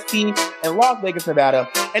 PST in Las Vegas, Nevada.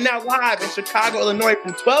 And now live in Chicago, Illinois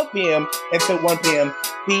from 12 p.m. until 1 p.m.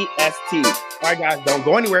 PST. All right, guys, don't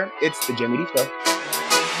go anywhere. It's the Jaime Dee Show.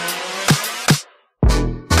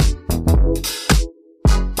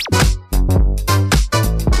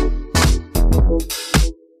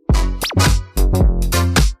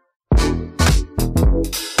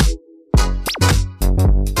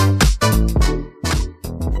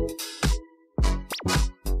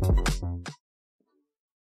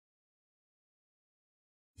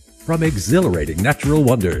 From exhilarating natural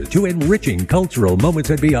wonders to enriching cultural moments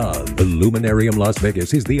and beyond, Illuminarium Las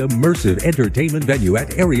Vegas is the immersive entertainment venue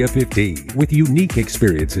at Area 15 with unique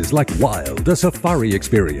experiences like Wild, a safari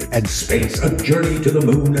experience, and Space, a journey to the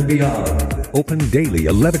moon and beyond. Open daily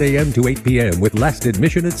 11 a.m. to 8 p.m. with last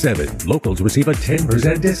admission at 7. Locals receive a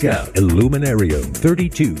 10% discount. Illuminarium,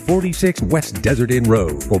 3246 West Desert Inn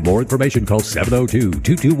Road. For more information, call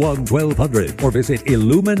 702-221-1200 or visit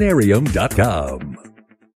Illuminarium.com.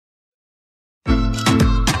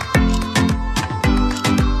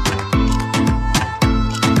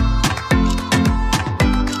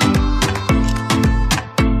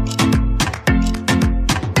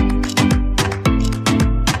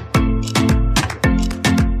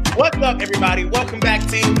 What's up, everybody? Welcome back to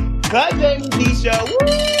the Jaime Dee Show.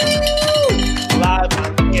 Woo! Live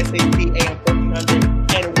on KSHP AM 1400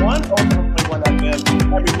 and 107.1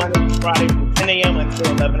 FM every Monday through Friday from 10 a.m.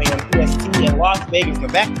 until 11 a.m. PST in Las Vegas,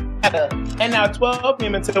 Nevada. And now 12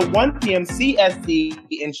 p.m. until 1 p.m. CST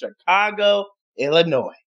in Chicago,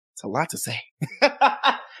 Illinois. It's a lot to say.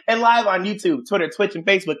 And live on YouTube, Twitter, Twitch, and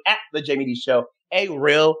Facebook at the Jaime Dee Show, a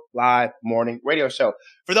real live morning radio show.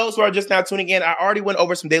 For those who are just now tuning in, I already went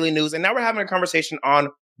over some daily news, and now we're having a conversation on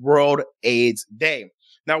World AIDS Day.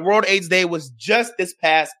 Now, World AIDS Day was just this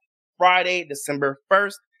past Friday, December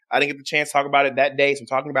 1st. I didn't get the chance to talk about it that day, so I'm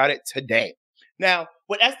talking about it today. Now,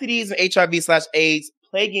 with STDs and HIV/AIDS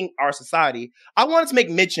plaguing our society, I wanted to make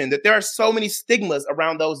mention that there are so many stigmas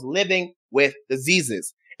around those living with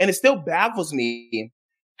diseases. And it still baffles me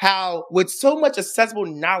how, with so much accessible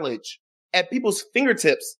knowledge at people's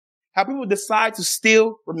fingertips, how people decide to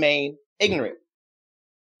still remain ignorant.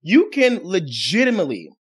 You can legitimately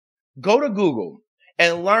go to Google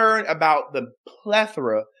and learn about the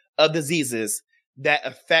plethora of diseases that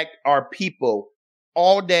affect our people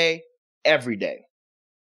all day, every day.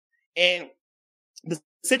 And the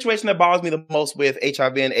situation that bothers me the most with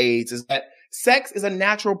HIV and AIDS is that sex is a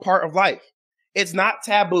natural part of life. It's not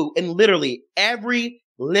taboo. And literally every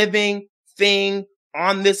living thing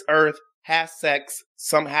on this earth has sex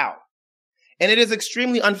somehow. And it is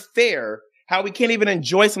extremely unfair how we can't even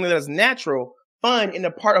enjoy something that is natural, fun, and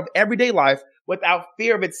a part of everyday life without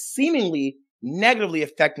fear of it seemingly negatively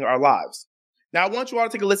affecting our lives. Now, I want you all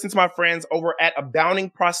to take a listen to my friends over at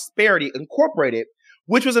Abounding Prosperity Incorporated,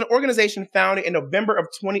 which was an organization founded in November of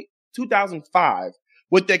 2005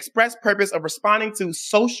 with the express purpose of responding to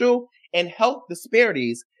social and health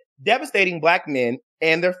disparities devastating Black men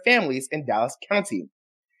and their families in Dallas County,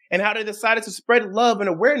 and how they decided to spread love and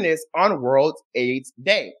awareness on World AIDS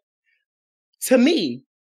Day. To me,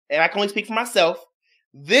 and I can only speak for myself,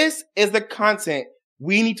 this is the content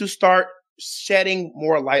we need to start shedding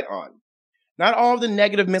more light on. Not all of the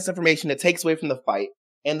negative misinformation that takes away from the fight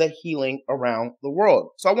and the healing around the world.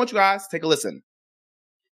 So I want you guys to take a listen.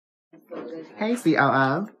 Hey,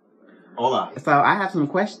 COO. Hola. So I have some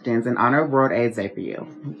questions in honor of World AIDS Day for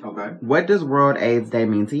you. Okay. What does World AIDS Day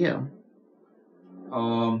mean to you?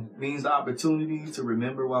 Means the opportunity to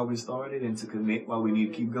remember why we started and to commit why we need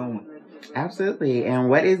to keep going. Absolutely. And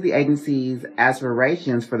what is the agency's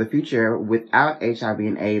aspirations for the future without HIV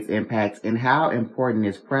and AIDS impacts, and how important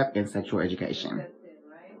is PrEP in sexual education?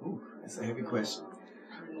 Ooh, that's a heavy question.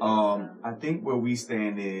 I think where we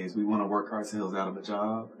stand is we want to work ourselves out of a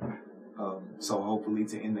job. So hopefully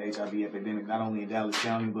to end the HIV epidemic, not only in Dallas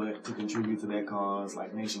County, but to contribute to that cause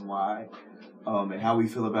like nationwide. And how we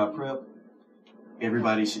feel about PrEP,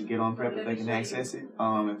 everybody should get on PrEP if they can access it.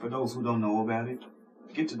 And for those who don't know about it,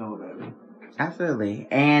 get to know about it. Absolutely.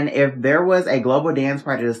 And if there was a global dance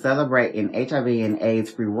party to celebrate an HIV and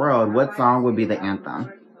AIDS-free world, what song would be the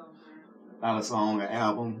anthem? Not a song, an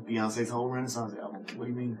album. Beyonce's whole Renaissance album. What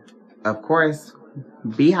do you mean? Of course,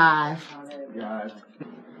 Beehive. Beehive.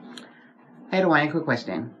 Hey, Dwayne, quick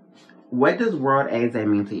question. What does World AIDS Day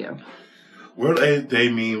mean to you? World AIDS Day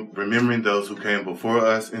means remembering those who came before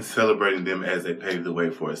us and celebrating them as they paved the way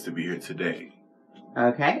for us to be here today.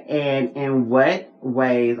 Okay, and in what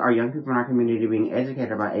ways are young people in our community being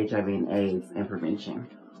educated about HIV and AIDS and prevention?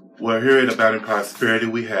 Well, here at Abounding Prosperity,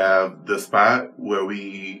 we have the spot where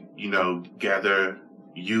we, gather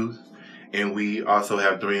youth. And we also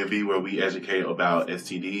have 3&B where we educate about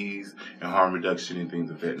STDs and harm reduction and things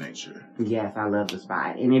of that nature. Yes, I love the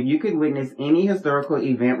spot. And if you could witness any historical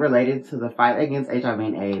event related to the fight against HIV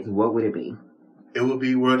and AIDS, what would it be? It would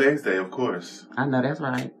be World AIDS Day, of course. I know that's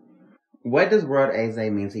right. What does World AIDS Day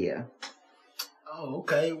mean to you? Oh,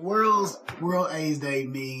 okay. World AIDS Day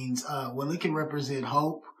means, it can represent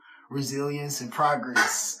hope, resilience, and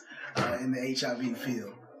progress in the HIV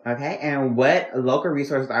field. Okay, and what local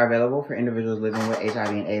resources are available for individuals living with HIV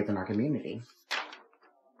and AIDS in our community?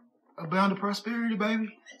 Abounding Prosperity,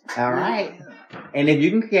 baby. All right. And if you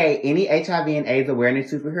can create any HIV and AIDS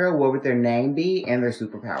awareness superhero, what would their name be and their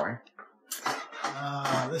superpower?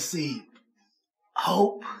 Let's see.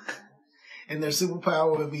 Hope. And their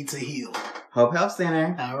superpower would be to heal. Hope Health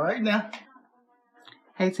Center. All right now.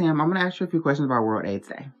 Hey, Tim, I'm going to ask you a few questions about World AIDS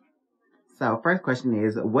Day. So, first question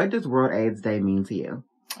is, what does World AIDS Day mean to you?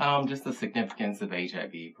 Just the significance of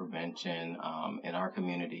HIV prevention in our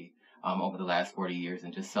community over the last 40 years,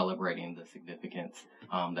 and just celebrating the significance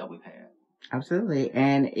that we've had. Absolutely.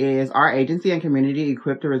 And is our agency and community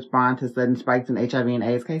equipped to respond to sudden spikes in HIV and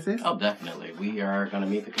AIDS cases? Oh, definitely. We are going to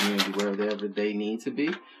meet the community wherever they need to be.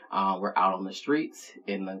 We're out on the streets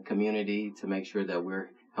in the community to make sure that we're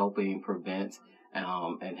helping prevent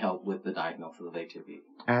and help with the diagnosis of HIV.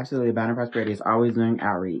 Absolutely. Abounding Prosperity is always doing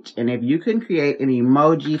outreach. And if you could create an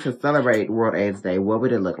emoji to celebrate World AIDS Day, what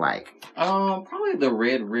would it look like? Probably the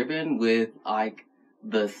red ribbon with like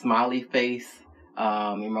the smiley face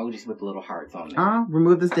emojis with little hearts on there.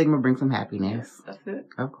 Remove the stigma, bring some happiness. Yes, that's it.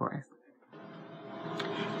 Of course.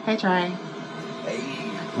 Hey, Trey. Hey.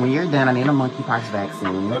 When you're done, I need a monkeypox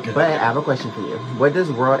vaccine. Okay. But I have a question for you. What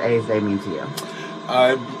does World AIDS Day mean to you?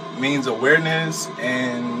 It means awareness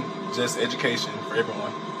and just education for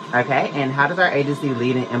everyone. Okay, and how does our agency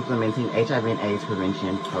lead in implementing HIV and AIDS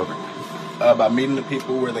prevention programs? By meeting the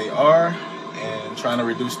people where they are and trying to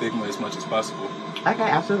reduce stigma as much as possible. Okay,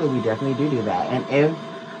 absolutely. We definitely do that. And if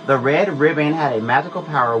the red ribbon had a magical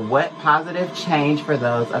power, what positive change for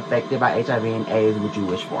those affected by HIV and AIDS would you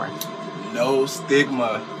wish for? No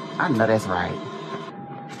stigma. I know that's right.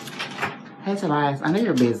 Hey Tobias, I know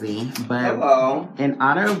you're busy, but Hello. In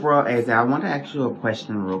honor of World AIDS Day, I want to ask you a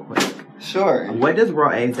question real quick. Sure. What does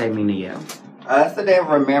World AIDS Day mean to you? It's a day of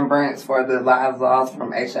remembrance for the lives lost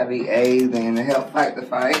from HIV/AIDS and to help fight the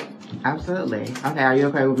fight. Absolutely. Okay, are you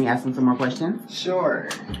okay with me asking some more questions? Sure.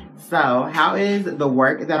 So, how is the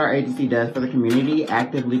work that our agency does for the community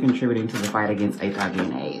actively contributing to the fight against HIV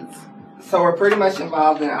and AIDS? So we're pretty much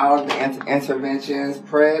involved in all of the interventions,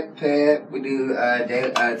 PrEP, PEP. We do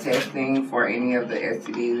testing for any of the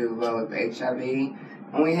STDs as well as HIV.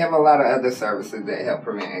 And we have a lot of other services that help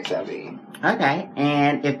prevent HIV. Okay,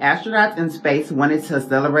 and if astronauts in space wanted to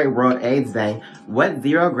celebrate World AIDS Day, what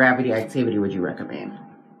zero gravity activity would you recommend?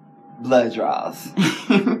 Blood draws.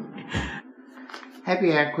 Hey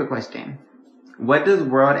Pierre, quick question. What does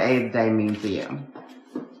World AIDS Day mean to you?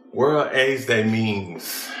 World AIDS Day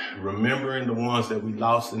means remembering the ones that we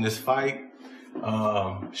lost in this fight,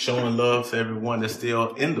 showing love to everyone that's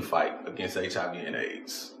still in the fight against HIV and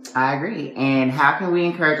AIDS. I agree. And how can we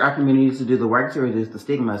encourage our communities to do the work to reduce the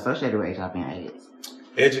stigma associated with HIV and AIDS?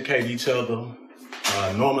 Educate each other,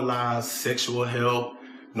 normalize sexual health,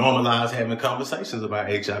 normalize having conversations about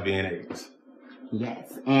HIV and AIDS.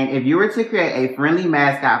 Yes. And if you were to create a friendly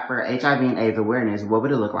mascot for HIV and AIDS awareness, what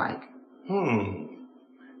would it look like?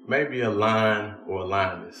 Maybe a lion or a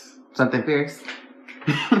lioness. Something fierce?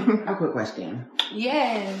 A quick question.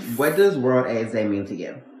 Yes. What does World AIDS Day mean to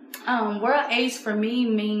you? World AIDS for me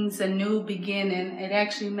means a new beginning. It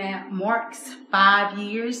actually marks 5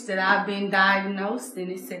 years that I've been diagnosed,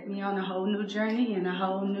 and it set me on a whole new journey and a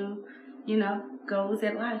whole new, goals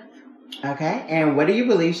at life. Okay, and what do you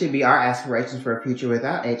believe should be our aspirations for a future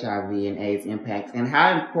without HIV and AIDS impacts, and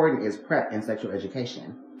how important is PrEP in sexual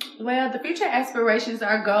education? Well, the future aspirations,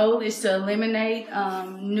 our goal is to eliminate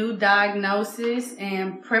new diagnosis,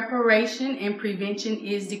 and preparation and prevention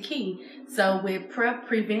is the key. So with PrEP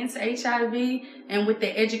prevents HIV, and with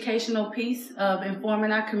the educational piece of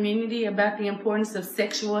informing our community about the importance of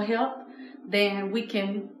sexual health, then we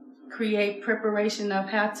can create preparation of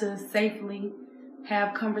how to safely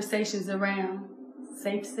have conversations around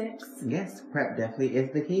safe sex. Yes, PrEP definitely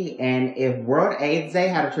is the key. And if World AIDS Day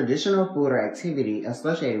had a traditional food or activity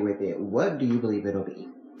associated with it, what do you believe it'll be?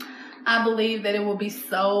 I believe that it will be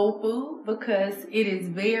soul food because it is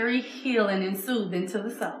very healing and soothing to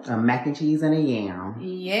the soul. A mac and cheese and a yam.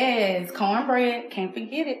 Yes, cornbread. Can't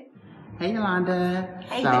forget it. Hey, Yolanda.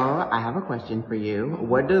 Hey so, there. I have a question for you.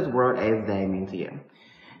 What does World AIDS Day mean to you?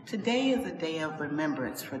 Today is a day of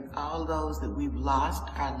remembrance for all those that we've lost,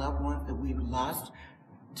 our loved ones that we've lost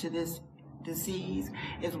to this disease,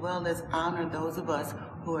 as well as honor those of us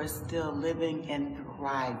who are still living and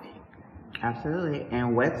thriving. Absolutely.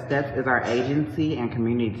 And what steps is our agency and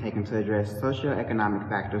community taking to address socioeconomic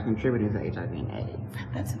factors contributing to HIV and AIDS?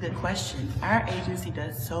 That's a good question. Our agency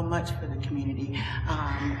does so much for the community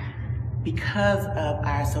because of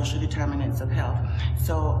our social determinants of health.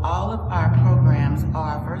 So all of our programs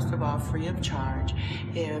are, first of all, free of charge.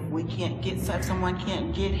 If we can't get, if someone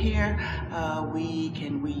can't get here, we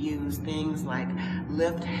use things like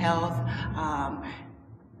Lyft Health,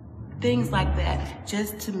 things like that,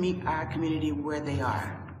 just to meet our community where they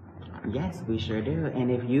are. Yes, we sure do.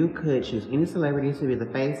 And if you could choose any celebrity to be the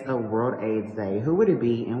face of World AIDS Day, who would it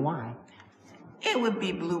be and why? It would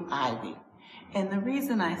be Blue Ivy. And the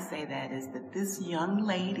reason I say that is that this young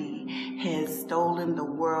lady has stolen the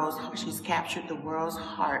world's, she's captured the world's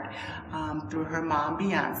heart through her mom,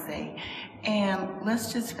 Beyonce. And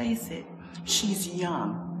let's just face it, she's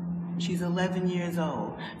young. She's 11 years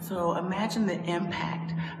old. So imagine the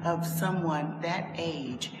impact of someone that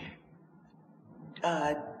age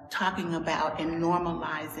talking about and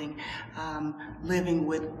normalizing living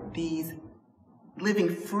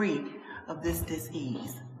free of this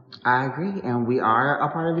disease. I agree, and we are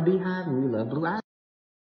a part of the Beehive, and we love Blue Ivy.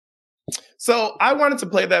 So I wanted to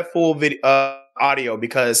play that full video audio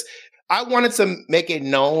because I wanted to make it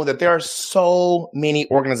known that there are so many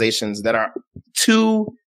organizations that are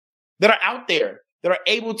out there that are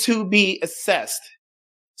able to be assessed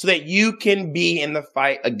so that you can be in the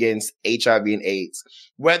fight against HIV and AIDS.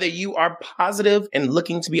 Whether you are positive and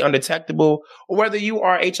looking to be undetectable, or whether you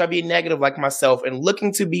are HIV negative like myself and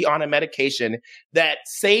looking to be on a medication that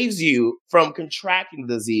saves you from contracting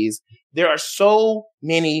the disease, there are so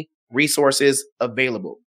many resources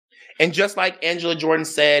available. And just like Angela Jordan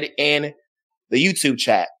said in the YouTube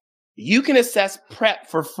chat, you can assess PrEP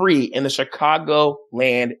for free in the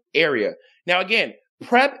Chicagoland area. Now, again,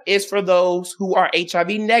 PrEP is for those who are HIV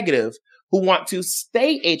negative, who want to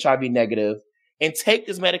stay HIV negative and take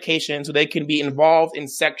this medication so they can be involved in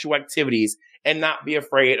sexual activities and not be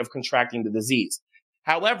afraid of contracting the disease.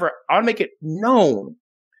 However, I'll make it known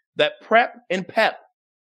that PrEP and PEP,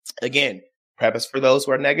 again, PrEP is for those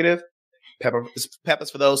who are negative, PEP is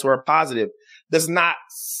for those who are positive, does not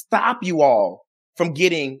stop you all from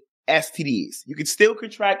getting STDs. You can still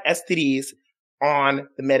contract STDs on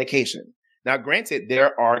the medication. Now, granted,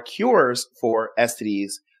 there are cures for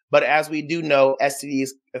STDs, but as we do know, STDs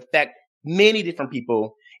affect many different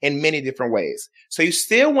people in many different ways. So you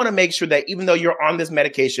still want to make sure that even though you're on this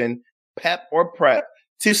medication, PEP or PrEP,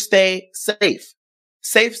 to stay safe.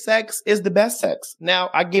 Safe sex is the best sex. Now,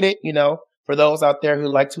 I get it, for those out there who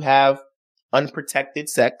like to have unprotected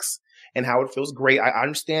sex and how it feels great. I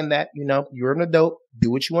understand that, you're an adult,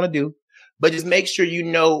 do what you want to do, but just make sure you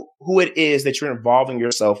know who it is that you're involving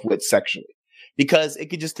yourself with sexually, because it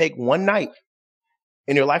could just take one night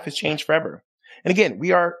and your life has changed forever. And again,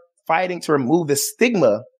 we are fighting to remove the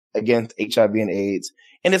stigma against HIV and AIDS.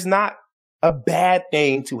 And it's not a bad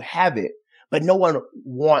thing to have it, but no one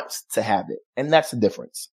wants to have it. And that's the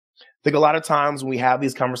difference. I think a lot of times when we have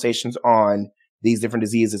these conversations on these different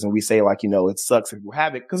diseases and we say it sucks if you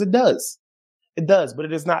have it, because it does. It does, but it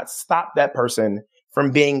does not stop that person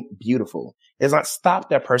from being beautiful. It does not stop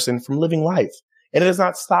that person from living life. And it does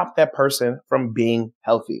not stop that person from being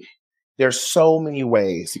healthy. There's so many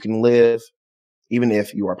ways you can live even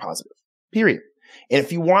if you are positive, period. And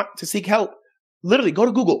if you want to seek help, literally go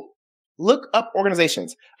to Google, look up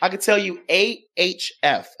organizations. I could tell you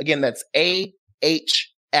AHF, again, that's AHF,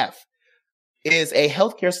 is a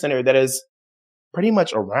healthcare center that is pretty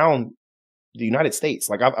much around the United States.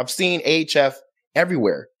 Like I've seen AHF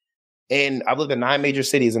everywhere. And I've lived in 9 major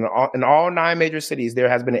cities, and in all 9 major cities, there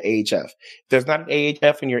has been an AHF. If there's not an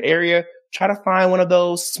AHF in your area, try to find one of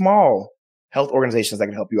those small health organizations that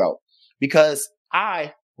can help you out. Because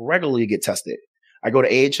I regularly get tested. I go to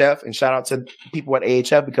AHF, and shout out to people at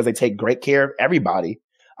AHF because they take great care of everybody.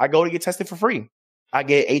 I go to get tested for free. I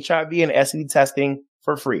get HIV and STD testing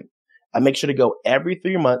for free. I make sure to go every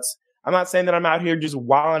 3 months. I'm not saying that I'm out here just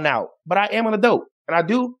wilding out, but I am an adult and I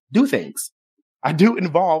do things. I do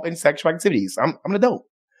involve in sexual activities. I'm an adult,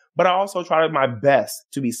 but I also try my best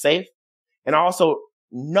to be safe. And I also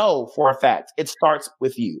know for a fact it starts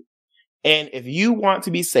with you. And if you want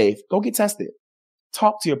to be safe, go get tested.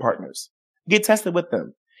 Talk to your partners. Get tested with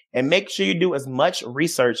them. And make sure you do as much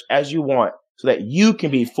research as you want so that you can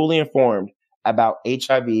be fully informed about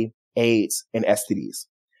HIV, AIDS, and STDs.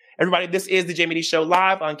 Everybody, this is the Jaime Dee Show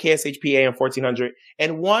live on KSHP AM 1400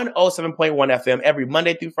 and 107.1 FM every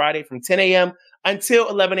Monday through Friday from 10 a.m. until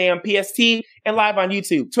 11 a.m. PST, and live on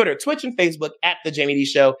YouTube, Twitter, Twitch, and Facebook at the Jaime Dee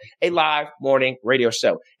Show, a live morning radio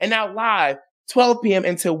show. And now live 12 p.m.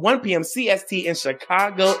 until 1 p.m. CST in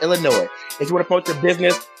Chicago, Illinois. If you want to promote your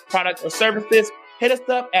business, products, or services, hit us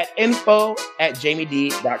up at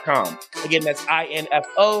info@jaimedee.com. Again, that's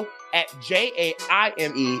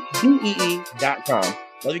info@jaimedee.com.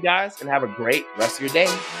 Love you guys and have a great rest of your day.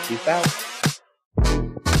 Peace out.